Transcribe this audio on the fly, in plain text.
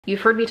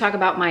You've heard me talk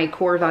about my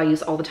core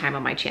values all the time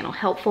on my channel: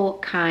 helpful,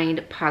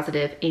 kind,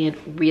 positive,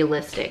 and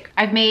realistic.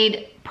 I've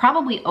made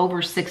probably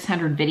over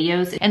 600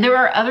 videos, and there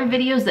are other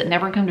videos that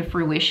never come to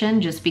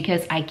fruition just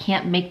because I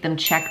can't make them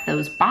check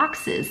those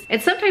boxes.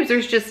 And sometimes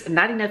there's just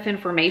not enough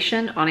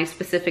information on a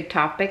specific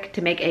topic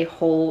to make a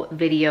whole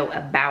video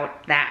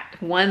about that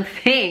one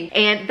thing.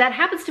 And that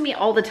happens to me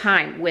all the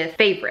time with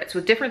favorites,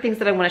 with different things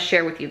that I want to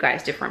share with you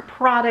guys, different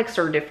products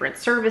or different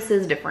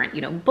services, different,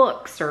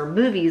 books or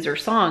movies or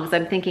songs.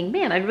 I'm thinking,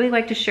 man, I'd really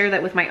like to share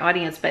that with my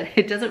audience, but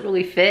it doesn't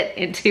really fit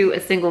into a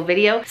single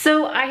video.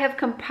 So I have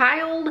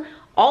compiled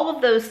all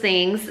of those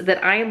things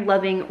that I am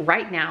loving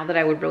right now that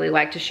I would really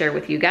like to share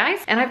with you guys,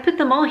 and I've put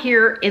them all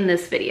here in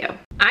this video.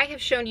 I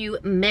have shown you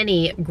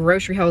many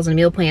grocery hauls and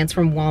meal plans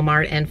from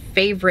Walmart and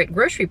favorite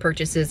grocery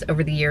purchases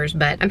over the years,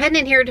 but I'm heading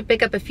in here to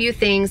pick up a few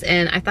things,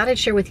 and I thought I'd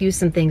share with you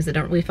some things that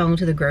don't really fall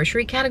into the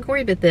grocery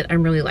category, but that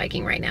I'm really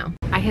liking right now.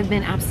 I have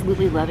been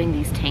absolutely loving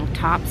these tank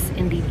tops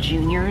in the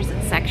juniors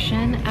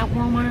section at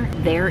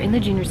Walmart. They're in the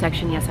junior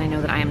section. Yes, I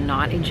know that I am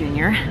not a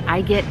junior.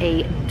 I get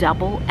a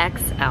double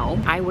XL.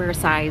 I wear a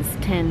size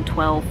 10,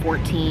 12,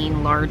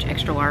 14, large,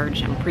 extra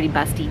large. I'm a pretty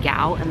busty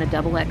gal, and the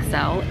double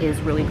XL is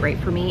really great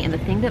for me. And the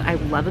thing that I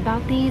love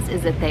about these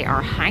is that they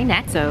are high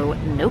neck, so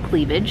no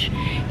cleavage,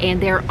 and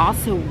they're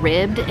also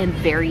ribbed and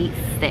very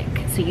thick,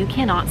 so you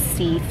cannot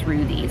see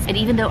through these. And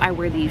even though I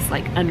wear these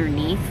like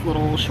underneath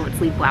little short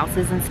sleeve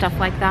blouses and stuff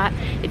like that,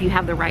 if you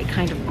have the right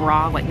kind of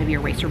bra, like maybe a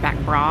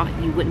racerback bra,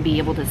 you wouldn't be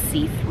able to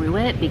see through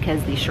it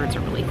because these shirts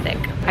are really thick.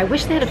 I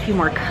wish they had a few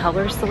more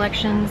color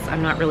selections.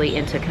 I'm not really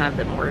into kind of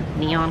the more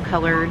neon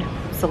colored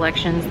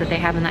selections that they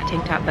have in that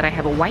tank top, but I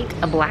have a white,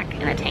 a black,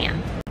 and a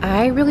tan.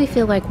 I really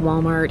feel like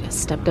Walmart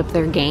stepped up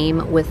their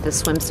game with the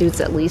swimsuits,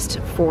 at least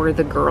for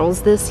the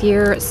girls this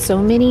year. So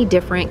many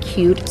different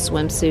cute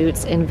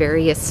swimsuits in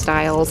various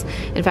styles.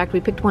 In fact, we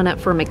picked one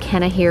up for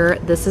McKenna here.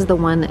 This is the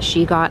one that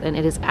she got, and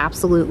it is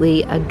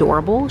absolutely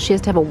adorable. She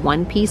has to have a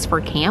one piece for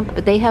camp,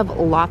 but they have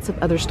lots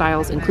of other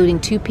styles,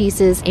 including two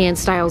pieces, and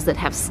styles that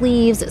have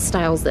sleeves,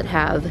 styles that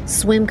have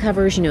swim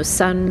covers,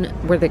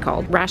 what are they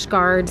called? Rash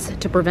guards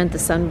to prevent the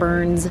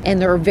sunburns.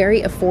 And they're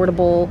very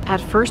affordable.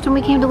 At first, when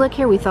we came to look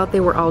here, we thought they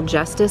were all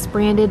Justice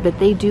branded, but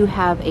they do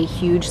have a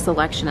huge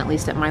selection, at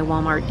least at my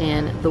Walmart,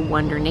 in the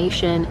Wonder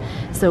Nation.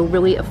 So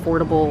really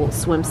affordable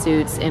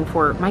swimsuits, and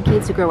for my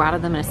kids to grow out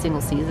of them in a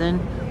single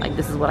season, like,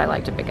 this is what I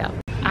like to pick up.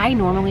 I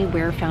normally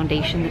wear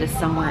foundation that is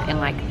somewhere in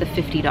like the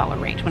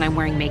 $50 range. When I'm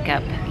wearing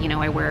makeup,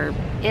 I wear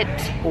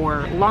IT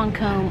or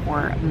Lancome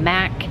or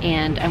MAC,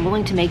 and I'm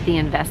willing to make the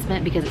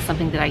investment because it's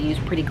something that I use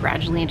pretty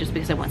gradually and just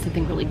because I want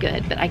something really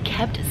good. But I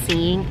kept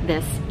seeing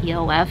this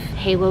ELF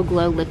Halo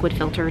Glow liquid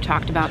filter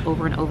talked about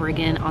over and over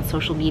again on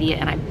social media,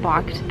 and I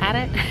balked at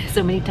it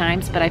so many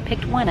times, but I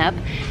picked one up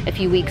a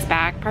few weeks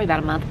back, probably about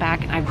a month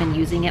back, and I've been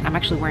using it. I'm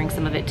actually wearing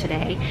some of it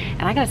today,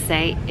 and I gotta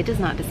say, it does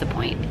not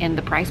disappoint. And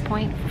the price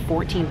point for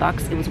 14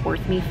 bucks, it was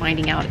worth me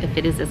finding out if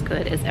it is as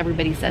good as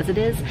everybody says it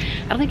is.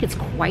 I don't think it's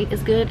quite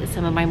as good as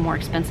some of my more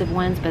expensive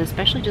ones, but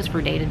especially just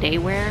for day-to-day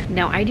wear.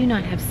 Now, I do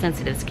not have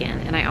sensitive skin,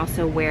 and I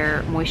also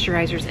wear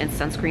moisturizers and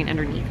sunscreen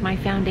underneath my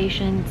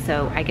foundation,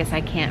 so I guess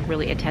I can't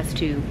really attest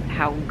to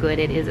how good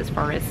it is as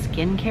far as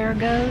skincare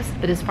goes.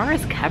 But as far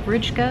as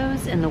coverage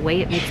goes and the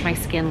way it makes my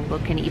skin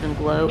look and even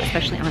glow,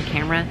 especially on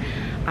camera,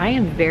 I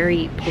am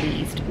very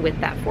pleased with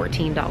that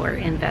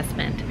 $14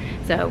 investment.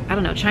 So I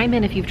don't know, chime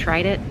in if you've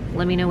tried it.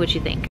 Let me know what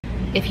you think.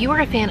 If you are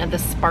a fan of the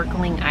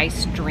sparkling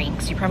ice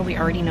drinks, you probably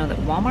already know that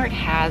Walmart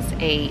has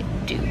a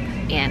dupe,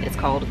 and it's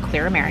called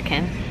Clear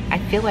American. I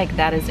feel like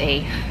that is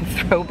a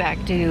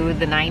throwback to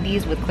the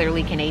 90s with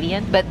Clearly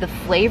Canadian, but the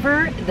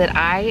flavor that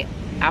I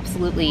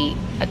absolutely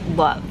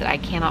love, that I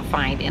cannot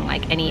find in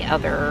like any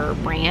other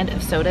brand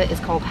of soda, is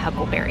called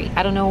Huckleberry.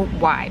 I don't know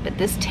why, but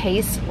this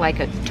tastes like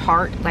a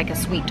tart, like a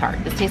sweet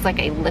tart. This tastes like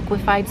a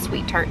liquefied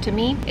sweet tart to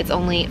me. It's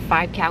only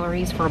 5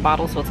 calories for a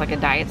bottle, so it's like a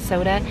diet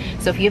soda.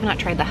 So if you have not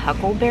tried the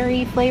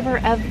Huckleberry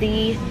flavor of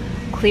the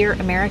Clear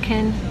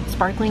American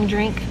sparkling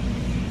drink,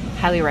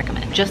 highly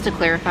recommend. Just to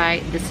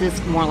clarify, this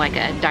is more like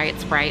a Diet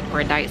Sprite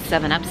or a Diet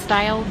 7-Up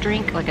style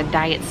drink, like a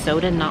diet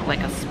soda, not like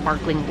a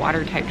sparkling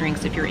water type drink.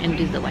 So if you're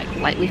into the like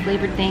lightly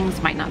flavored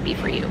things, might not be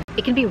for you.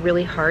 It can be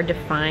really hard to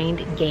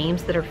find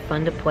games that are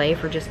fun to play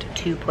for just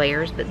 2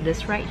 players, but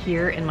this right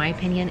here, in my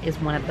opinion, is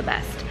one of the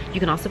best. You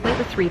can also play it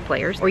with 3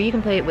 players, or you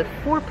can play it with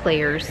 4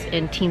 players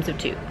in teams of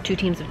 2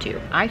 teams of 2.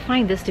 I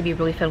find this to be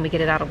really fun. We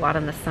get it out a lot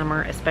in the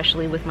summer,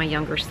 especially with my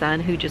younger son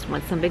who just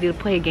wants somebody to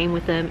play a game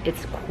with him.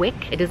 It's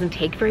quick. It doesn't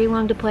take very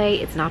long to play.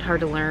 It's not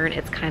hard to learn.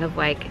 It's kind of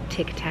like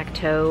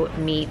tic-tac-toe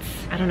meets,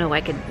 I don't know,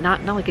 like a,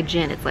 not like a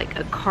gin. It's like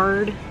a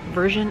card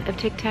version of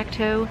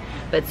tic-tac-toe,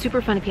 but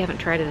super fun. If you haven't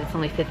tried it, it's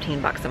only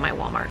 15 bucks at my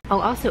Walmart.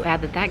 I'll also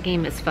add that that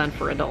game is fun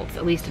for adults,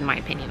 at least in my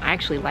opinion. I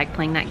actually like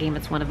playing that game.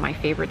 It's one of my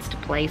favorites to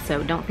play,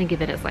 so don't think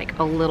of it as like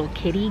a little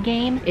kiddie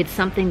game. It's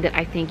something that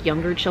I think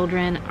younger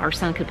children, our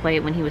son could play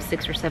it when he was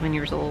 6 or 7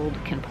 years old,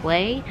 can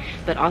play,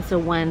 but also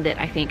one that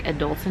I think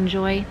adults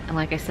enjoy, and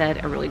like I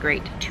said, a really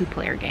great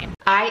 2-player game.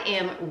 I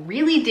am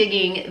really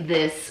digging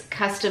this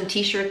custom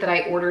t-shirt that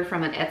I ordered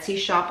from an Etsy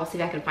shop. I'll see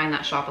if I can find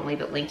that shop and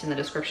leave it linked in the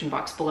description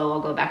box below. I'll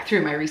go back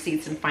through my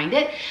receipts and find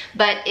it.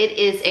 But it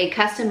is a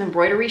custom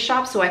embroidery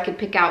shop, so I could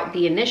pick out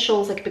the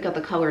initials, I could pick out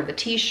the color of the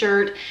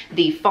t-shirt,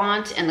 the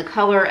font and the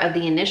color of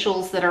the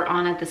initials that are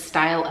on it, the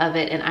style of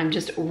it, and I'm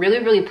just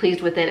really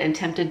pleased with it and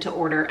tempted to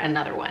order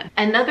another one.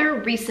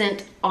 Another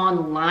recent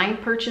online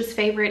purchase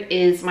favorite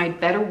is my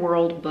Better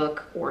World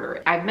book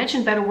order. I've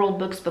mentioned Better World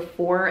books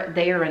before.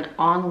 They are an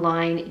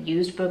online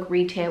used book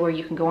retailer.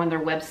 You can go on their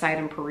website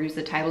and peruse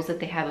the titles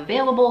that they have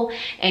available,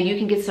 and you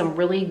can get some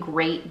really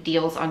great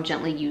deals on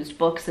gently used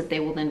books that they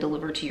will then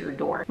deliver to your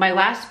door. My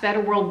last Better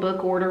World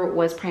book order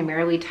was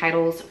primarily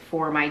titles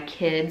for my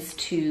kids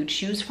to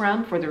choose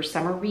from for their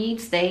summer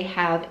reads. They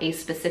have a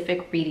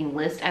specific reading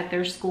list at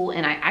their school,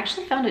 and I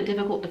actually found it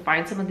difficult to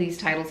find some of these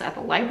titles at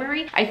the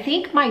library. I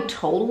think my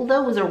total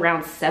though was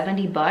around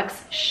 70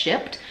 bucks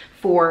shipped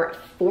for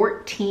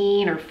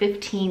 14 or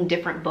 15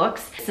 different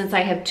books. Since I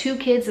have 2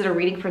 kids that are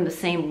reading from the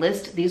same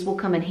list, these will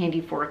come in handy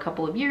for a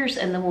couple of years,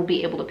 and then we'll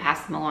be able to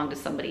pass them along to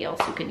somebody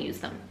else who can use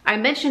them. I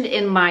mentioned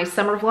in my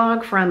summer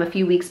vlog from a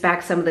few weeks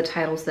back some of the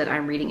titles that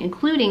I'm reading,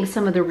 including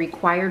some of the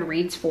required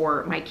reads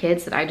for my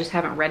kids that I just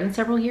haven't read in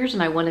several years,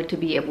 and I wanted to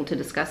be able to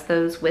discuss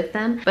those with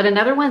them. But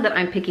another one that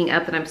I'm picking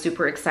up that I'm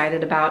super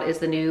excited about is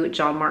the new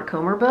John Mark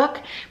Comer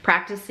book,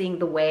 Practicing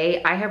the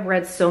Way. I have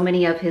read so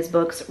many of his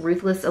books,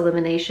 Ruthless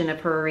Elimination of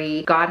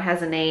Hurry, God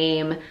Has a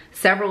Name,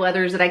 several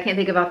others that I can't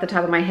think of off the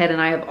top of my head,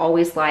 and I have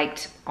always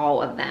liked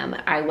all of them.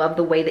 I love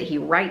the way that he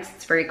writes.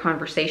 It's very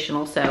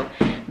conversational, so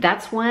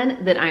that's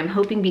one that I'm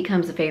hoping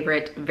becomes a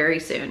favorite very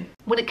soon.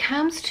 When it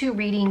comes to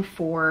reading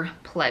for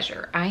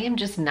pleasure, I am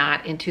just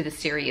not into the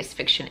serious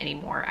fiction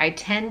anymore. I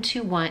tend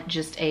to want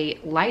just a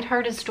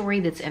lighthearted story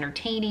that's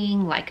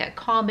entertaining, like a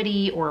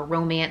comedy or a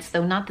romance,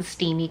 though not the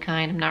steamy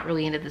kind. I'm not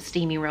really into the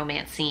steamy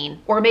romance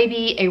scene. Or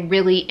maybe a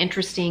really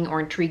interesting or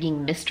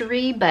intriguing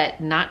mystery,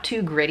 but not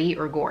too gritty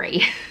or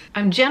gory.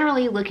 I'm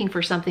generally looking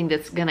for something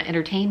that's gonna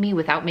entertain me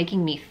without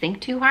making me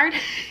think too hard,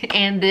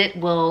 and that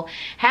will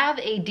have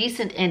a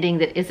decent ending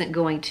that isn't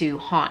going to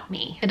haunt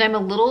me. And I'm a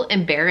little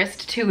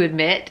embarrassed to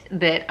admit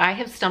that I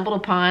have stumbled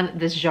upon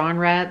this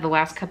genre the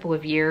last couple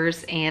of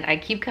years, and I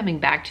keep coming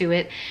back to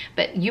it,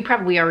 but you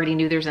probably already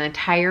knew there's an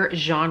entire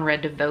genre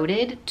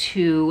devoted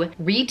to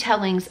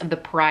retellings of the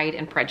Pride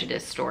and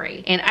Prejudice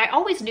story. And I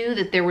always knew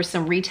that there were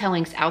some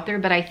retellings out there,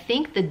 but I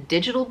think the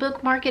digital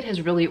book market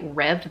has really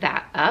revved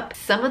that up.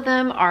 Some of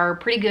them are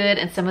pretty good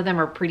and some of them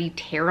are pretty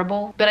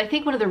terrible, but I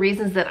think one of the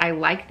reasons that I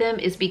like them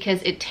is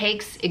because it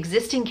takes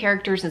existing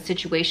characters and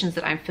situations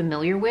that I'm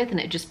familiar with, and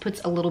it just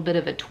puts a little bit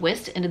of a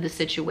twist into the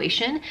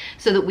situation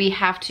so that we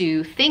have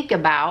to think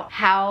about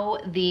how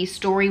the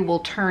story will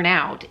turn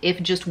out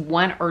if just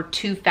 1 or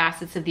 2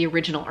 facets of the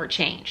original are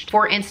changed.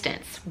 For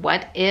instance,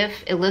 what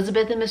if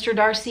Elizabeth and Mr.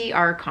 Darcy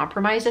are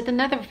compromised at the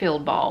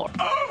Netherfield ball?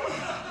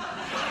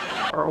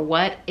 Or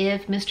what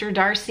if Mr.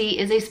 Darcy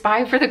is a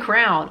spy for the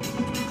crown?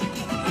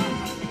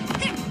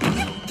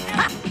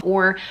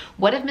 Or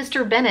what if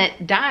Mr.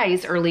 Bennet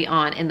dies early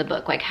on in the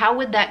book? Like, how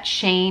would that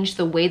change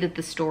the way that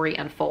the story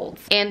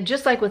unfolds? And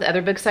just like with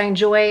other books I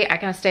enjoy, I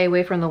kind of stay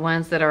away from the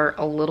ones that are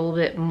a little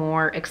bit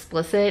more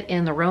explicit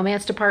in the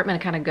romance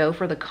department. I kind of go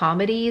for the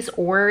comedies,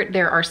 or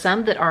there are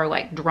some that are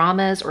like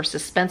dramas or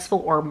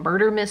suspenseful or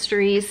murder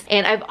mysteries.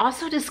 And I've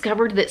also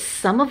discovered that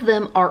some of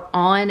them are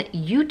on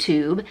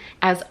YouTube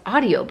as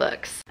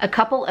audiobooks. A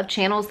couple of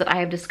channels that I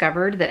have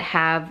discovered that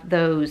have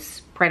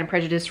those Pride and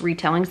Prejudice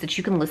retellings that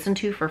you can listen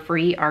to for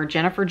free are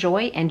Jennifer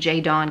Joy and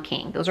J. Dawn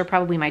King. Those are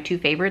probably my 2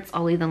 favorites.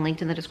 I'll leave them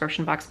linked in the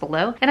description box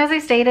below. And as I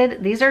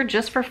stated, these are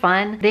just for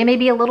fun. They may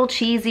be a little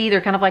cheesy.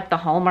 They're kind of like the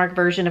Hallmark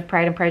version of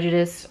Pride and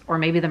Prejudice, or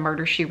maybe the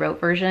Murder, She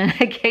Wrote version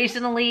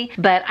occasionally.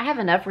 But I have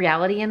enough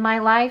reality in my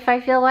life, I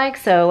feel like,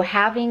 so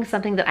having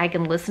something that I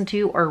can listen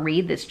to or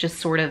read that's just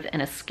sort of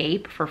an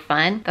escape for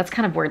fun, that's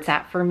kind of where it's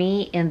at for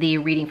me in the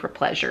reading for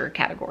pleasure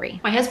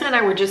category. My husband and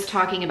I were just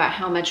talking about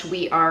how much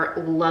we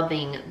are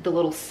loving the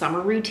little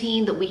summer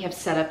routine that we have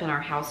set up in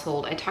our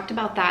household. I talked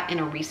about that in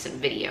a recent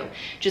video.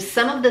 Just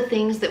some of the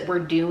things that we're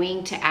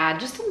doing to add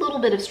just a little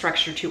bit of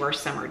structure to our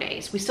summer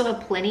days. We still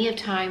have plenty of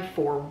time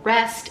for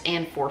rest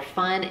and for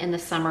fun in the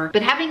summer,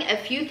 but having a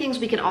few things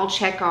we can all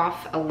check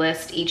off a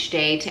list each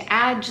day to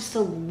add just a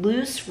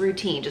loose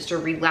routine, just a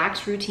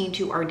relaxed routine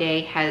to our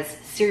day has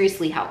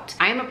seriously helped.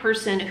 I am a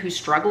person who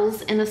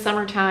struggles in the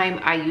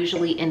summertime. I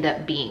usually end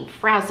up being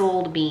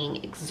frazzled,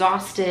 being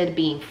exhausted,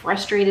 being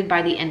frustrated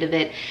by the end of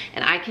it,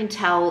 and I can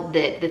tell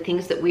that the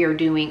things that we are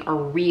doing are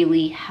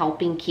really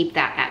helping keep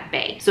that at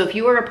bay. So if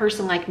you are a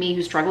person like me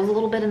who struggles a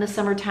little bit in the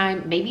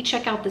summertime, maybe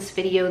check out this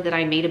video that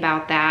I made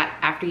about that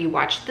after you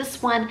watch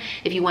this one.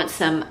 If you want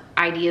some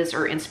ideas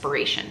or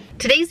inspiration.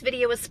 Today's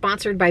video is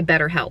sponsored by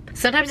BetterHelp.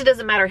 Sometimes it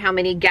doesn't matter how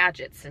many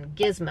gadgets and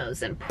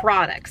gizmos and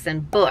products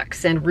and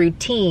books and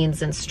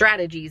routines and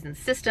strategies and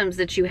systems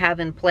that you have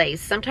in place.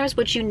 Sometimes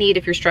what you need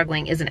if you're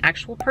struggling is an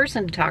actual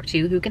person to talk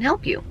to who can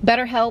help you.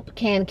 BetterHelp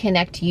can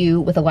connect you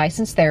with a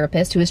licensed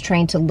therapist who is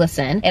trained to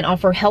listen and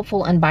offer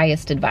helpful,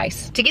 unbiased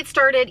advice. To get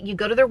started, you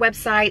go to their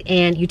website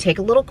and you take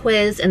a little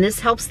quiz, and this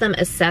helps them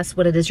assess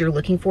what it is you're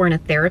looking for in a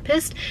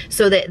therapist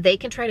so that they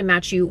can try to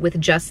match you with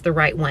just the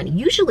right one,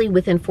 usually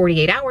within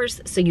 48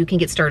 hours, so you can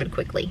get started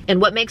quickly. And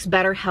what makes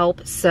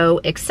BetterHelp so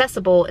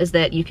accessible is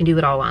that you can do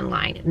it all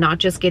online, not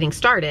just getting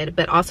started,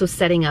 but also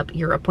setting up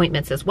your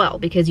appointments as well,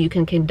 because you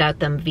can conduct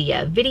them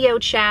via video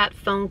chat,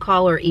 phone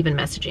call, or even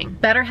messaging.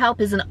 BetterHelp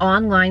is an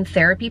online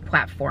therapy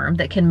platform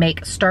that can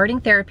make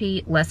starting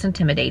therapy less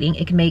intimidating.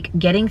 It can make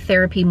getting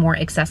therapy more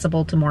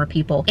accessible to more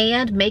people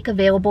and make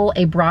available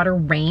a broader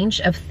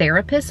range of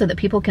therapists so that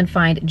people can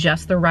find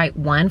just the right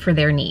one for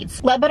their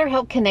needs. Let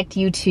BetterHelp connect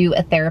you to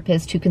a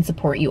therapist who can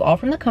support you all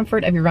from the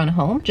comfort of your own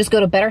home. Just go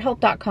to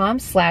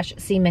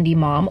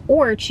betterhelp.com/cmindymom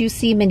or choose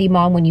C Mindy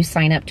Mom when you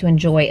sign up to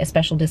enjoy a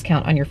special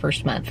discount on your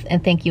first month.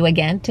 And thank you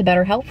again to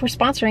BetterHelp for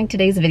sponsoring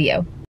today's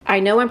video. I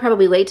know I'm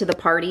probably late to the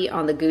party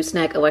on the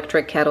gooseneck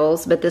electric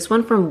kettles, but this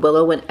one from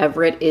Willow and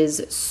Everett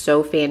is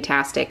so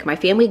fantastic. My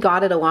family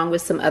got it along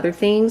with some other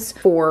things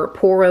for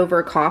pour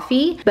over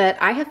coffee, but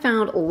I have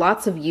found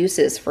lots of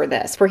uses for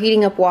this. For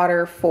heating up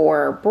water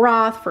for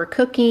broth, for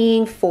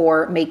cooking,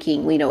 for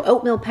making,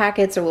 oatmeal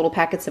packets or little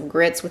packets of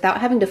grits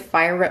without having to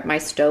fire up my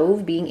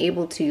stove, being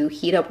able to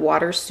heat up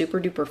water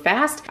super duper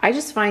fast. I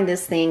just find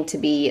this thing to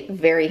be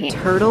very handy.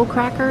 Turtle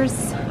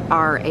crackers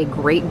are a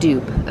great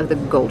dupe of the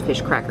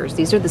goldfish crackers.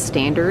 These are the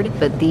standard,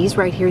 but these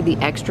right here, the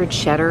extra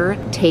cheddar,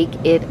 take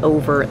it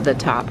over the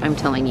top. I'm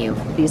telling you,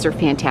 these are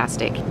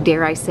fantastic.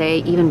 Dare I say,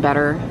 even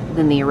better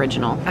than the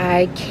original.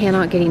 I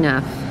cannot get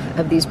enough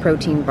of these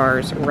protein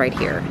bars right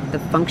here. The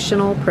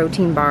functional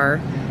protein bar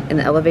in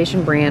the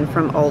Elevation brand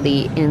from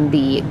Aldi in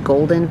the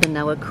golden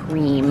vanilla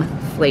cream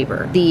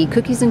flavor. The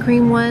cookies and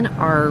cream one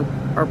are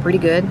pretty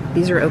good.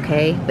 These are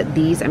okay, but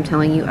these, I'm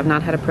telling you, I've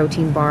not had a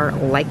protein bar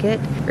like it.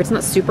 It's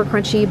not super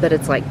crunchy, but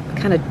it's like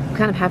kind of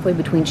halfway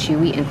between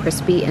chewy and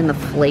crispy in the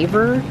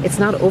flavor. It's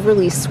not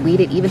overly sweet.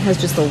 It even has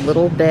just a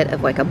little bit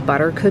of like a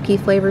butter cookie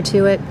flavor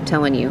to it. I'm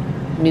telling you,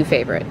 new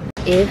favorite.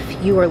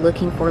 If you are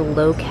looking for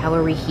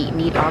low-calorie heat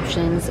meat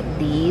options,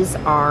 these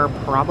are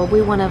probably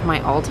one of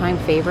my all-time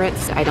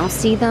favorites. I don't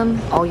see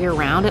them all year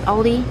round at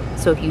Aldi,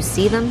 so if you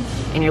see them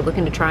and you're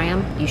looking to try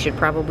them, you should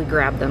probably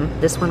grab them.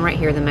 This one right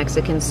here, the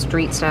Mexican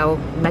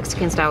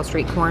style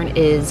street corn,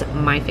 is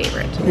my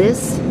favorite.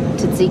 This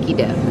tzatziki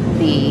dip,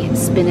 the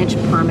spinach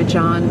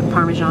parmesan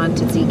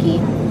tzatziki,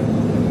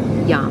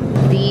 yum.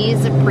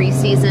 These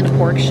pre-seasoned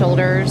pork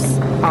shoulders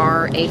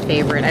are a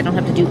favorite. I don't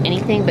have to do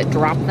anything but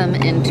drop them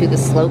into the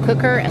slow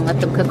cooker and let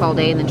them cook all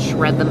day and then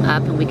shred them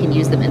up, and we can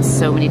use them in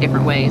so many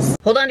different ways.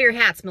 Hold on to your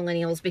hats,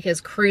 millennials,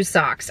 because crew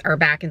socks are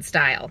back in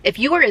style. If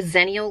you are a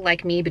zennial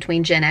like me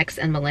between Gen X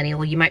and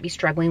millennial, you might be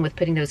struggling with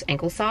putting those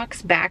ankle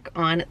socks back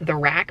on the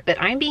rack,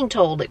 but I'm being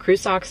told that crew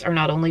socks are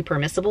not only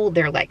permissible,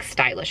 they're like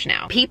stylish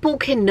now. People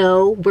can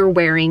know we're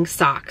wearing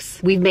socks.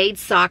 We've made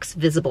socks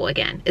visible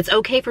again. It's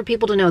okay for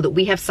people to know that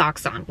we have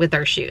socks on with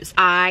our shoes.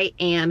 I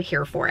am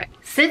here for it.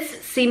 Since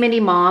C Mindy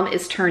Mom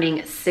is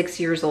turning 6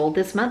 years old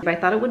this month, I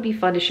thought it would be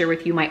fun to share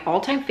with you my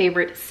all-time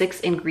favorite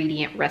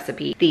 6-ingredient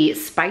recipe. The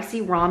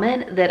spicy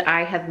ramen that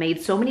I have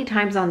made so many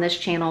times on this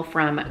channel,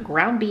 from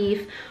ground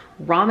beef,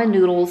 ramen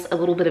noodles, a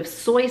little bit of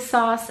soy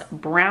sauce,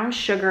 brown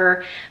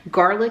sugar,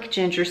 garlic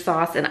ginger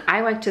sauce, and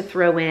I like to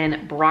throw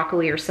in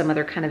broccoli or some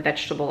other kind of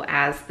vegetable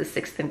as the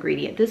 6th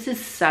ingredient. This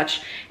is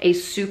such a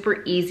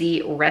super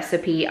easy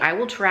recipe. I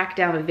will track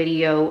down a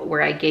video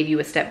where I gave you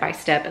a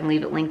step-by-step and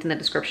leave it linked in the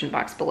description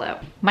box below.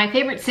 My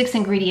favorite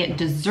 6-ingredient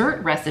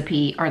dessert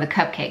recipe are the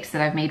cupcakes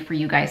that I've made for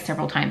you guys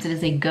several times. It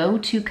is a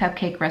go-to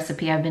cupcake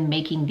recipe. I've been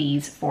making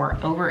these for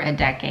over a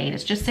decade.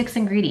 It's just 6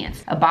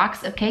 ingredients: a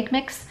box of cake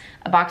mix,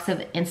 a box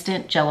of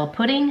instant Jell-O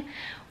pudding,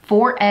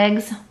 4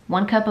 eggs,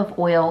 1 cup of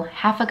oil,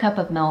 half a cup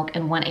of milk,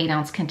 and 1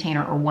 8-ounce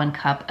container or 1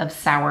 cup of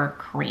sour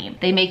cream.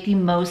 They make the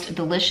most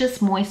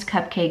delicious moist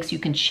cupcakes. You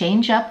can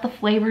change up the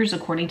flavors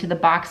according to the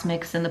box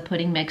mix and the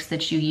pudding mix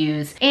that you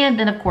use. And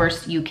then of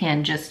course you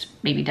can just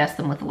maybe dust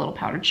them with a little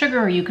powdered sugar,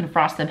 or you can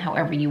frost them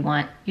however you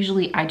want.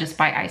 Usually I just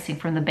buy icing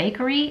from the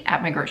bakery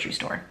at my grocery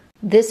store.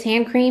 This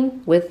hand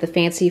cream with the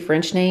fancy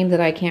French name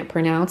that I can't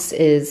pronounce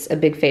is a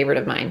big favorite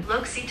of mine.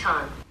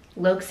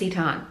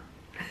 L'Occitane.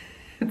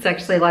 It's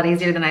actually a lot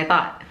easier than I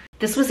thought.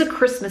 This was a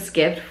Christmas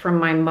gift from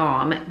my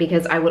mom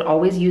because I would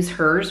always use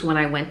hers when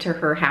I went to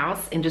her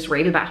house and just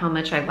rave about how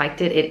much I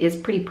liked it. It is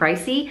pretty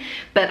pricey,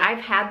 but I've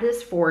had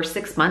this for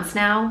 6 months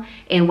now,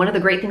 and one of the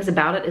great things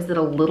about it is that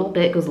a little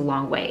bit goes a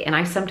long way, and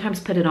I sometimes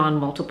put it on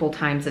multiple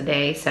times a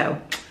day,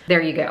 so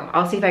There you go.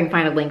 I'll see if I can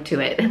find a link to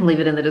it and leave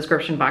it in the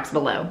description box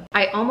below.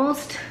 I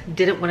almost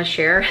didn't want to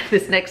share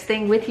this next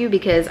thing with you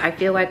because I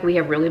feel like we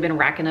have really been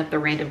racking up the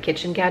random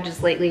kitchen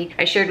gadgets lately.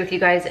 I shared with you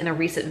guys in a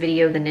recent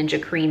video the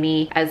Ninja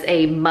Creamy. As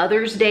a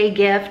Mother's Day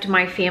gift,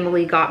 my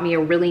family got me a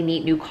really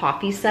neat new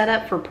coffee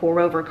setup for pour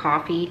over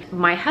coffee.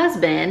 My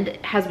husband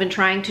has been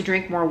trying to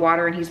drink more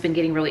water, and he's been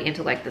getting really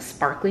into like the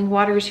sparkling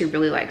waters. He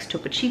really likes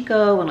Topo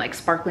Chico and like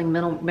sparkling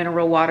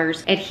mineral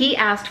waters. And he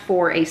asked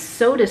for a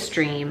soda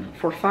stream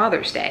for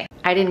Father's Day.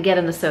 I didn't get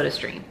him the soda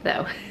stream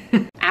though.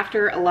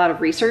 After a lot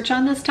of research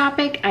on this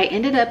topic, I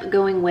ended up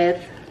going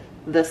with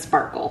the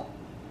Sparkle.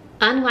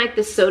 Unlike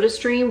the Soda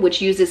Stream,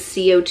 which uses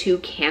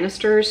CO2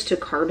 canisters to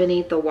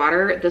carbonate the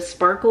water, the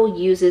Sparkle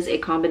uses a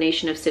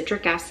combination of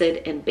citric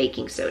acid and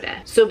baking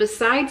soda. So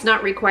besides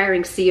not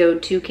requiring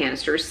CO2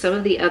 canisters, some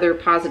of the other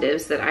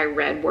positives that I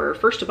read were,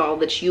 first of all,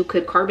 that you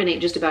could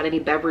carbonate just about any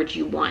beverage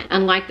you want,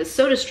 unlike the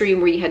Soda Stream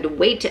where you had to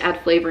wait to add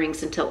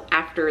flavorings until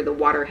after the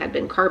water had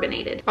been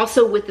carbonated.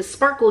 Also, with the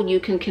Sparkle, you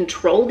can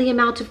control the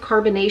amount of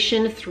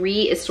carbonation.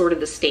 3 is sort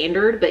of the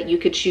standard, but you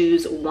could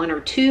choose 1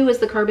 or 2 as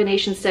the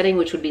carbonation setting,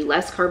 which would be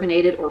less carbonated,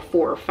 or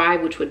 4 or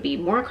 5, which would be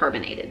more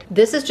carbonated.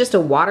 This is just a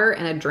water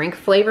and a drink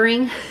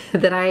flavoring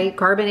that I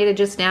carbonated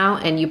just now,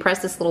 and you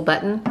press this little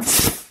button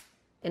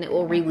and it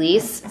will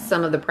release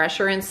some of the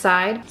pressure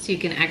inside, so you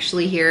can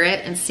actually hear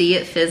it and see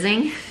it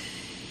fizzing.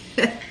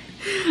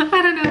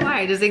 I don't know why,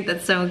 I just think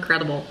that's so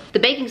incredible. The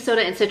baking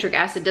soda and citric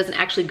acid doesn't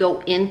actually go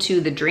into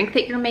the drink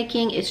that you're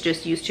making, it's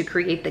just used to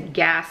create the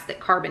gas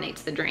that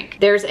carbonates the drink.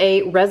 There's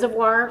a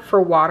reservoir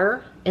for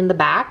water in the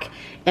back,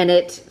 and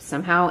it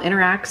somehow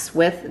interacts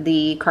with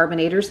the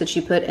carbonators that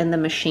you put in the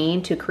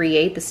machine to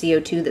create the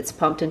CO2 that's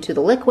pumped into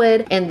the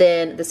liquid. And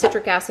then the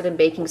citric acid and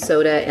baking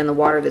soda and the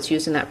water that's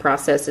used in that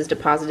process is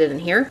deposited in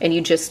here. And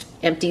you just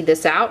empty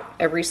this out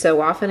every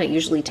so often. It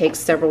usually takes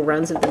several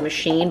runs of the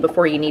machine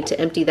before you need to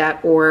empty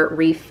that or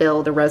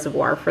refill the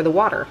reservoir for the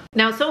water.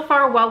 Now, so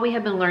far, while we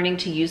have been learning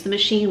to use the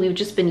machine, we've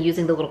just been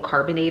using the little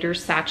carbonator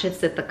sachets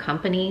that the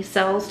company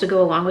sells to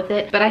go along with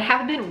it. But I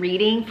have been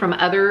reading from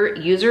other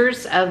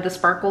users of the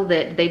Sparkle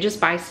that they just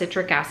buy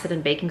citric acid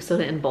and baking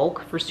soda in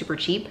bulk for super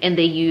cheap, and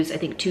they use, I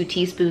think, 2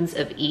 teaspoons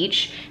of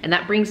each, and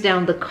that brings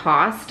down the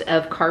cost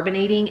of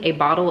carbonating a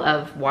bottle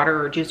of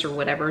water or juice or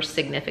whatever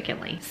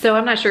significantly. So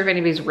I'm not sure if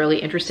anybody's really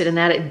interested in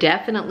that. It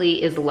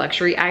definitely is a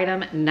luxury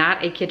item,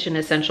 not a kitchen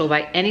essential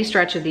by any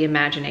stretch of the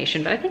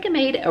imagination, but I think it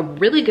made a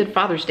really good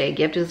Father's Day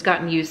gift. It's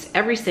gotten use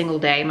every single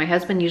day. My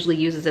husband usually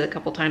uses it a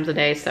couple times a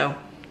day, so,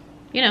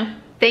 you know.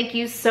 Thank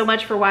you so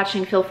much for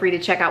watching. Feel free to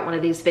check out one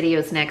of these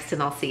videos next,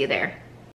 and I'll see you there.